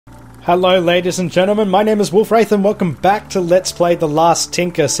Hello ladies and gentlemen, my name is Wraith and welcome back to Let's Play The Last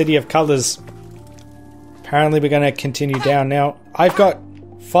Tinker, City of Colors. Apparently we're going to continue down now. I've got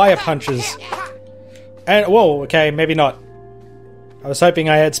fire punches. And, whoa, okay, maybe not. I was hoping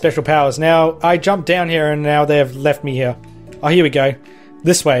I had special powers. Now, I jumped down here and now they've left me here. Oh, here we go.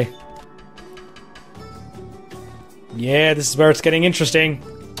 This way. Yeah, this is where it's getting interesting.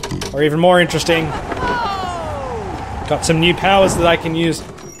 Or even more interesting. Got some new powers that I can use.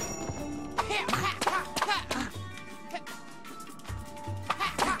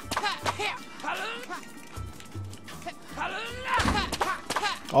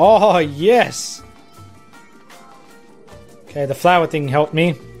 Oh, yes! Okay, the flower thing helped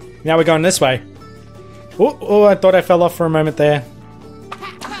me. Now we're going this way. Oh, I thought I fell off for a moment there.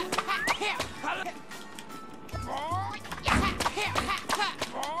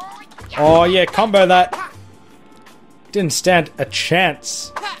 Oh, yeah, combo that. Didn't stand a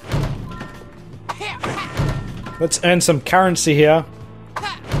chance. Let's earn some currency here.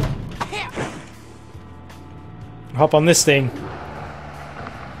 Hop on this thing.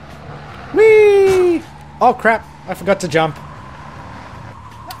 Whee! Oh crap, I forgot to jump.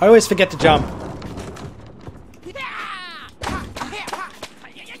 I always forget to jump.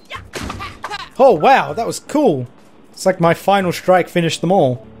 Oh wow, that was cool. It's like my final strike finished them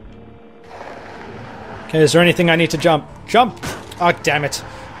all. Okay, is there anything I need to jump? Jump! Oh damn it.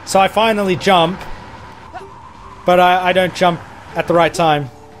 So I finally jump, but I don't jump at the right time.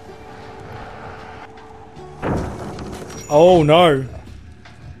 Oh no.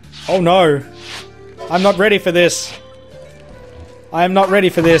 Oh no. I'm not ready for this. I am not ready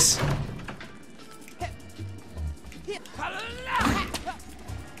for this.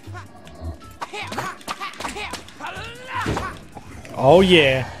 Oh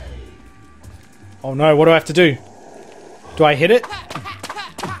yeah. Oh no, what do I have to do? Do I hit it?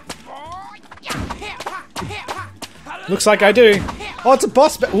 Looks like I do. Oh, it's a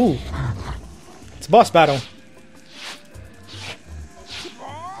boss battle. Ooh. It's a boss battle.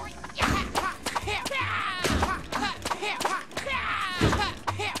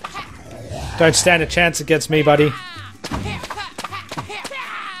 Don't stand a chance against me, buddy.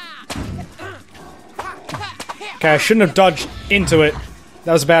 Okay, I shouldn't have dodged into it.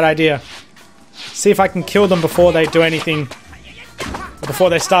 That was a bad idea. See if I can kill them before they do anything. Or before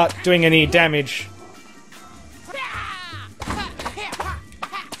they start doing any damage.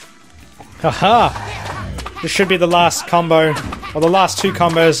 Haha! This should be the last combo. Or the last two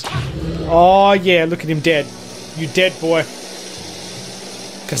combos. Oh yeah, look at him dead. You dead, boy.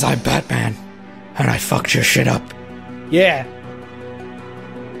 'Cause I'm Batman. And I fucked your shit up. Yeah.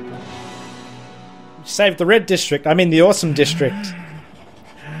 Saved the red district. I mean the awesome district.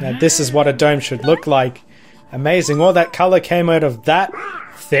 Now this is what a dome should look like. Amazing. All that colour came out of that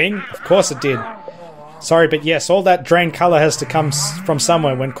thing? Of course it did. Sorry, but yes, all that drained colour has to come from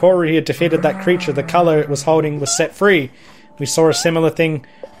somewhere. When Koru here defeated that creature, the colour it was holding was set free. We saw a similar thing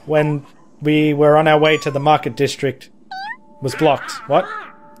when we were on our way to the market district. It was blocked. What?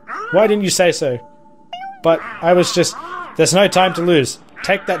 Why didn't you say so? But I was just... There's no time to lose.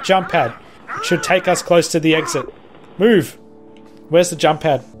 Take that jump pad. It should take us close to the exit. Move! Where's the jump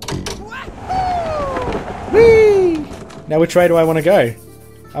pad? Whee! Now which way do I want to go?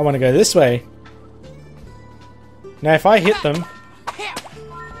 I want to go this way. Now if I hit them...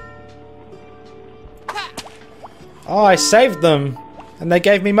 Oh, I saved them! And they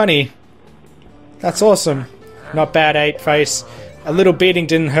gave me money. That's awesome. Not bad, ape face. A little beating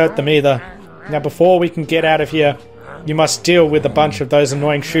didn't hurt them either. Now before we can get out of here, you must deal with a bunch of those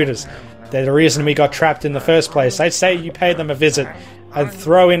annoying shooters. They're the reason we got trapped in the first place. I'd say you pay them a visit and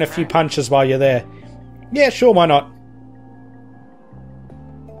throw in a few punches while you're there. Yeah, sure, why not?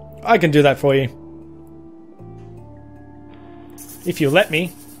 I can do that for you. If you let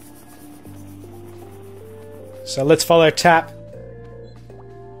me. So let's follow Tap.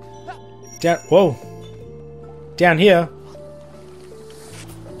 Down, whoa. Down here.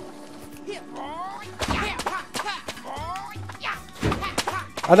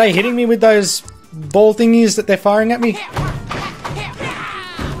 Are they hitting me with those ball thingies that they're firing at me?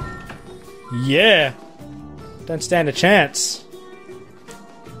 Yeah. Don't stand a chance.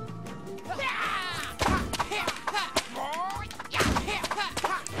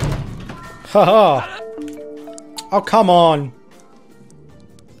 Haha. Oh, come on.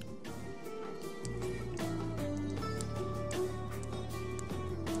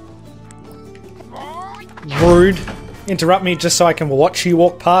 Rude. Interrupt me just so I can watch you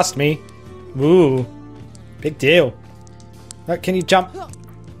walk past me. Ooh. Big deal. Oh, can you jump?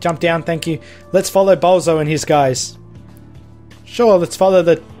 Jump down, thank you. Let's follow Bozo and his guys. Sure, let's follow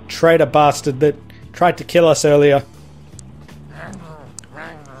the traitor bastard that tried to kill us earlier.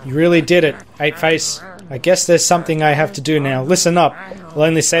 You really did it, Eight Face. I guess there's something I have to do now. Listen up. I'll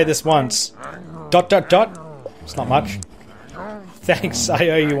only say this once. ... It's not much. Thanks, I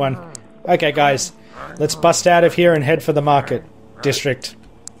owe you one. Okay, guys. Let's bust out of here and head for the market district.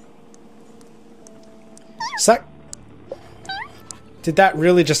 So, did that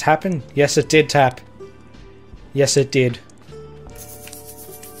really just happen? Yes, it did tap. Yes, it did.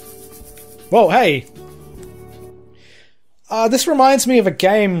 Whoa, hey! This reminds me of a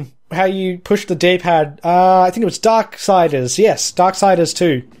game, how you push the D-pad. I think it was Darksiders. Yes, Darksiders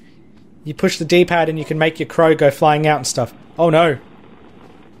 2. You push the D-pad and you can make your crow go flying out and stuff. Oh no.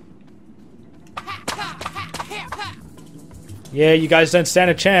 Yeah, you guys don't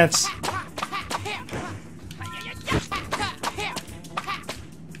stand a chance.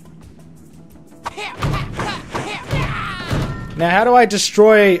 Now, how do I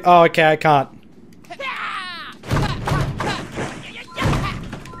destroy... Oh, okay, I can't.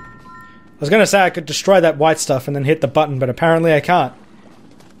 I was gonna say I could destroy that white stuff and then hit the button, but apparently I can't.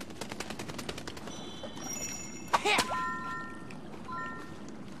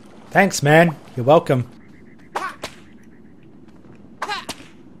 Thanks, man. You're welcome.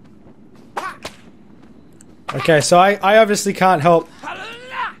 Okay, so I obviously can't help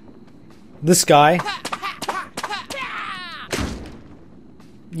this guy.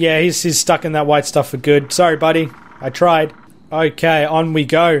 Yeah, he's stuck in that white stuff for good. Sorry, buddy. I tried. Okay, on we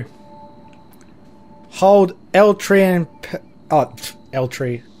go. Hold L tree and... L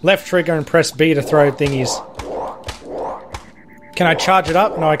tree. Left trigger and press B to throw thingies. Can I charge it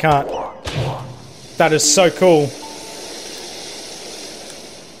up? No, I can't. That is so cool.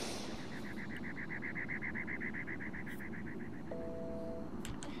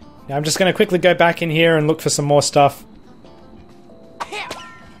 Now I'm just going to quickly go back in here and look for some more stuff.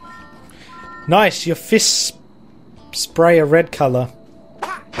 Nice, your fists spray a red color.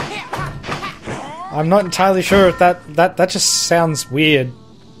 I'm not entirely sure if that just sounds weird.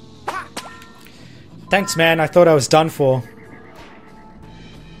 Thanks, man. I thought I was done for.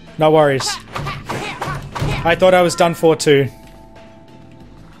 No worries. I thought I was done for too.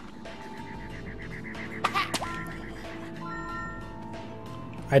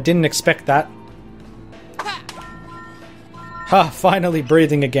 I didn't expect that. Ha, finally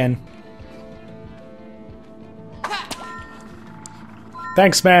breathing again.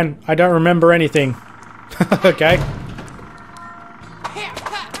 Thanks, man. I don't remember anything. Okay.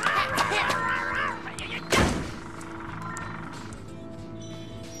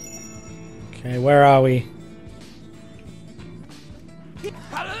 Okay, where are we?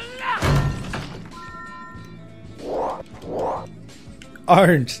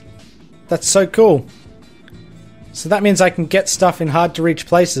 Owned. That's so cool. So that means I can get stuff in hard to reach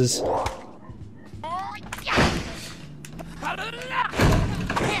places.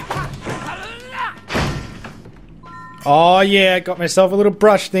 Oh yeah, got myself a little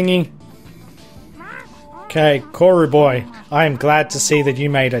brush thingy. Okay, Koru boy, I am glad to see that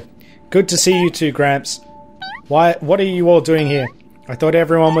you made it. Good to see you too, Gramps. What are you all doing here? I thought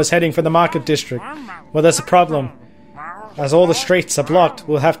everyone was heading for the market district. Well, there's a problem. As all the streets are blocked,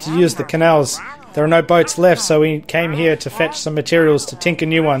 we'll have to use the canals. There are no boats left, so we came here to fetch some materials to tinker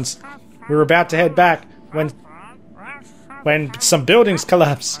new ones. We were about to head back when some buildings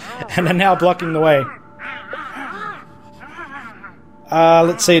collapsed and are now blocking the way.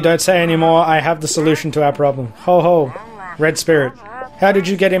 Let's see, don't say any more. I have the solution to our problem. Ho ho, Red Spirit. How did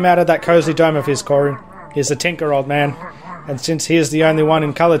you get him out of that cozy dome of his, Koru? He's a tinker, old man. And since he is the only one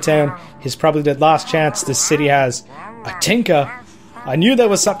in Color Town, he's probably the last chance this city has. A tinker? I knew there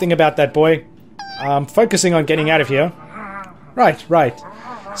was something about that boy. I'm focusing on getting out of here. Right.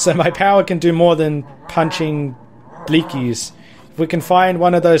 So my power can do more than punching bleakies. If we can find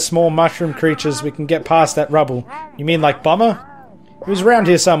one of those small mushroom creatures, we can get past that rubble. You mean like Bomber? He was around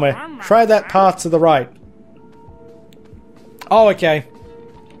here somewhere. Try that path to the right. Oh, okay.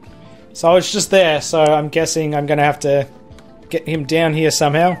 So it's just there, so I'm guessing I'm gonna have to get him down here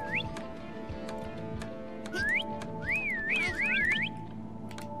somehow.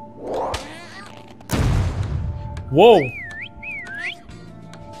 Whoa!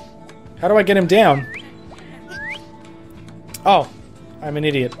 How do I get him down? Oh, I'm an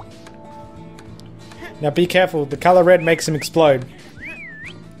idiot. Now be careful, the color red makes him explode.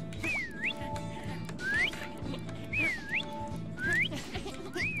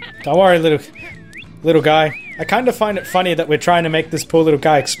 Don't worry, little guy. I kind of find it funny that we're trying to make this poor little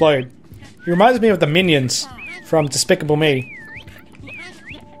guy explode. He reminds me of the minions from Despicable Me.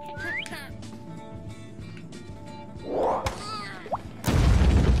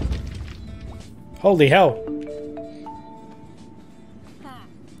 Holy hell.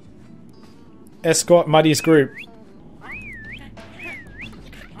 Escort Muddy's group.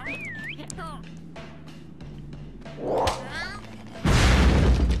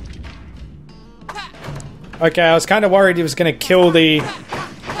 Okay, I was kind of worried he was going to kill the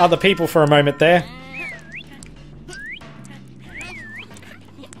other people for a moment there.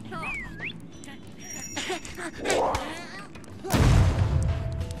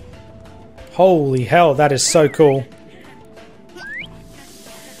 Holy hell, that is so cool.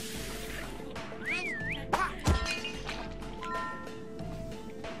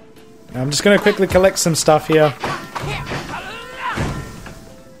 I'm just going to quickly collect some stuff here.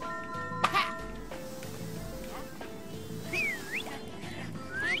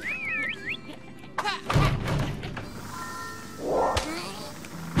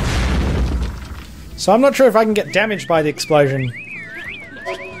 So I'm not sure if I can get damaged by the explosion.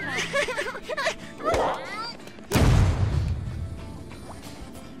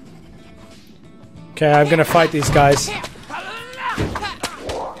 Okay, I'm gonna fight these guys.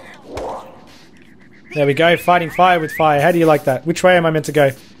 There we go, fighting fire with fire. How do you like that? Which way am I meant to go?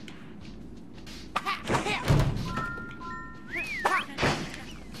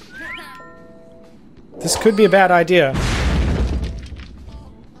 This could be a bad idea.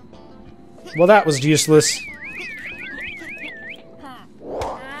 Well, that was useless.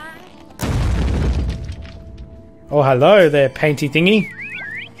 Oh, hello there, painty thingy.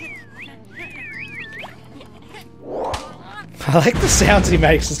 I like the sounds he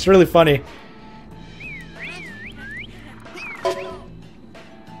makes, it's really funny.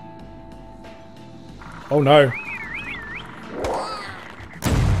 Oh no.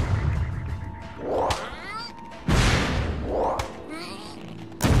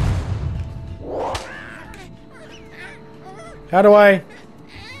 How do I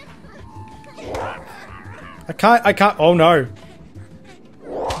can't, oh no.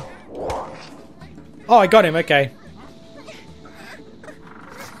 Oh, I got him, okay.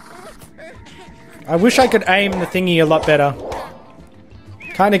 I wish I could aim the thingy a lot better.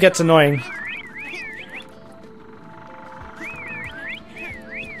 Kinda gets annoying.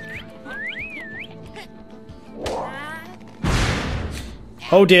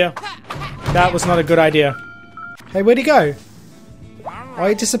 Oh dear. That was not a good idea. Hey, where'd he go? Oh,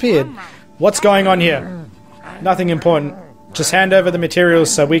 he disappeared. What's going on here? Nothing important. Just hand over the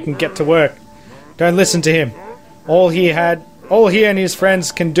materials so we can get to work. Don't listen to him. All he and his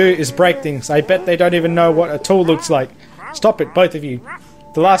friends can do is break things. I bet they don't even know what a tool looks like. Stop it, both of you.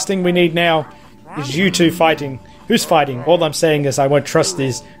 The last thing we need now is you two fighting. Who's fighting? All I'm saying is I won't trust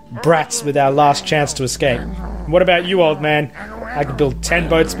these brats with our last chance to escape. What about you, old man? I could build 10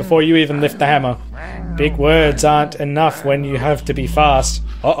 boats before you even lift the hammer. Big words aren't enough when you have to be fast.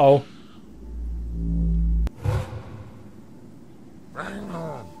 Uh-oh.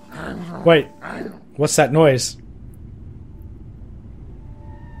 Wait, what's that noise?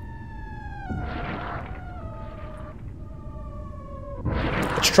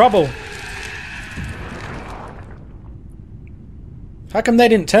 It's trouble. How come they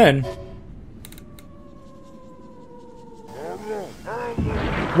didn't turn?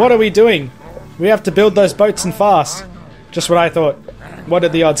 What are we doing? We have to build those boats and fast. Just what I thought. What are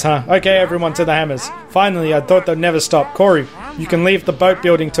the odds, huh? Okay, everyone to the hammers. Finally, I thought they'd never stop. Koru, you can leave the boat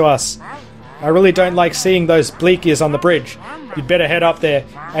building to us. I really don't like seeing those bleak ears on the bridge. You'd better head up there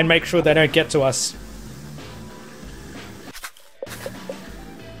and make sure they don't get to us.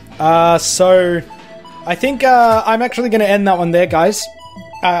 So I think I'm actually going to end that one there, guys.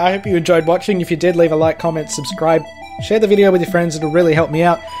 I hope you enjoyed watching. If you did, leave a like, comment, subscribe, share the video with your friends. It'll really help me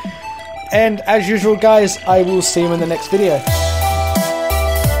out. And as usual, guys, I will see you in the next video.